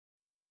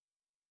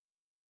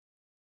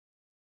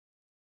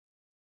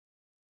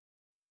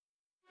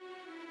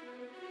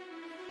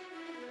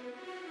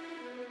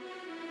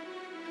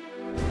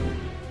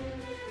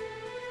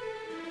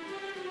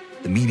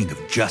The meaning of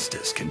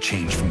justice can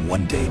change from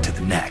one day to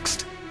the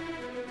next.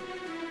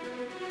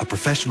 A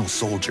professional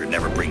soldier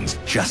never brings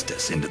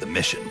justice into the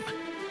mission.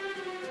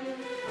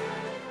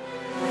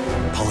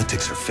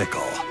 Politics are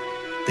fickle.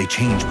 They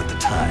change with the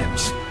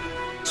times.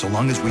 So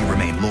long as we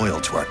remain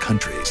loyal to our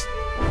countries,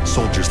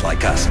 soldiers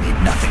like us need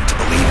nothing to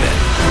believe in.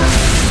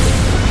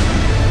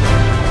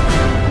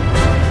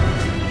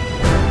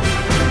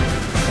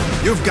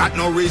 You've got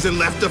no reason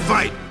left to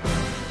fight.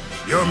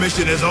 Your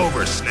mission is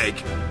over,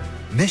 Snake.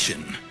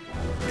 Mission?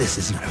 This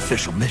isn't an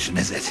official mission,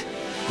 is it?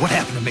 What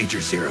happened to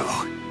Major Zero?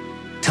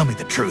 Tell me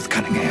the truth,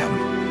 Cunningham.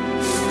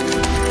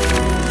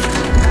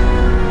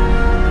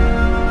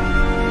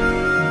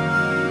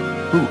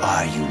 Who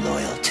are you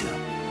loyal to?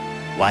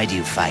 Why do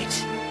you fight?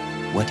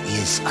 What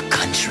is a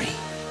country?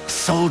 A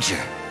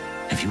soldier?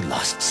 Have you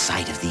lost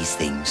sight of these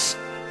things?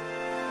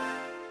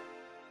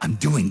 I'm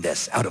doing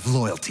this out of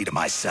loyalty to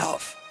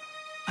myself.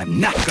 I'm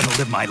not gonna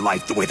live my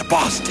life the way the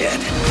boss did.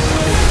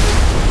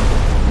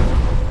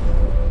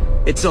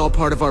 It's all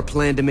part of our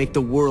plan to make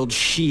the world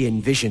she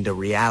envisioned a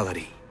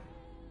reality.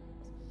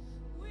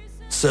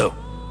 So,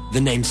 the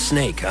name's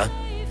Snake, huh?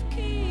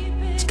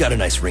 It's got a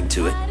nice ring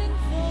to it.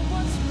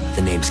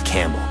 The name's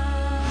Campbell.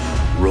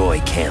 Roy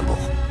Campbell.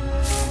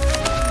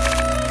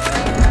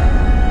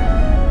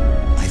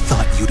 I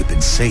thought you'd have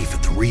been safe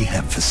at the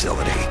rehab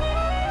facility.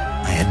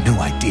 I had no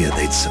idea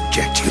they'd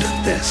subject you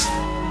to this.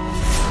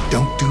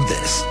 Don't do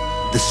this.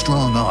 The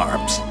strong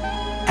arms,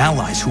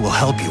 allies who will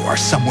help you, are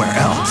somewhere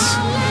else.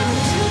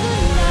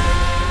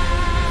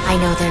 I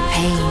know their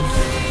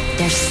pain,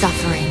 their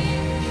suffering,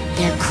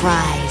 their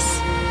cries,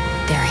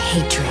 their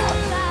hatred.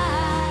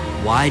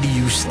 Why do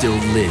you still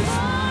live?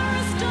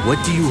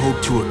 What do you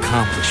hope to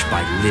accomplish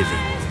by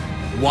living?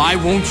 Why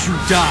won't you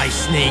die,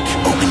 Snake?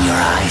 Open your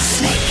eyes,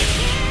 Snake.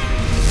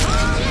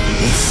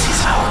 This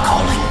is our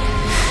calling.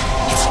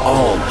 It's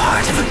all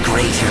part of a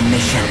greater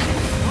mission.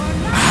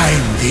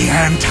 I'm the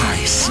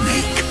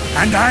anti-Snake,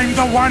 and I'm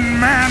the one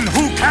man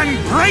who can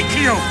break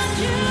you!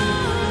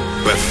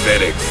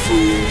 Pathetic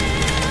fool.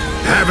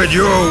 Have it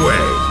your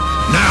way.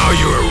 Now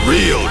you're a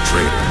real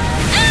traitor.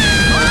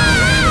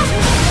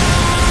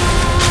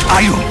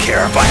 I don't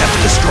care if I have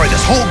to destroy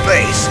this whole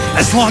base,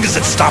 as long as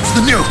it stops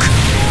the nuke!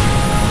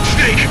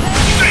 Snake!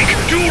 Snake!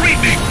 Do you read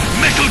me?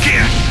 Metal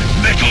Gear!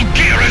 Metal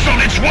Gear is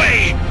on its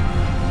way!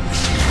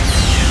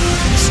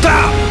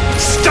 Stop!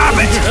 Stop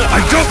it!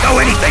 I don't know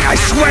anything, I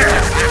swear!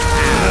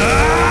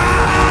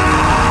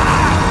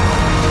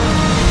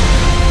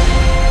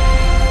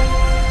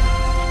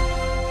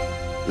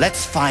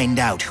 Let's find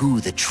out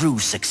who the true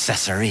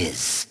successor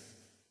is.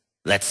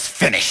 Let's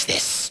finish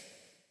this.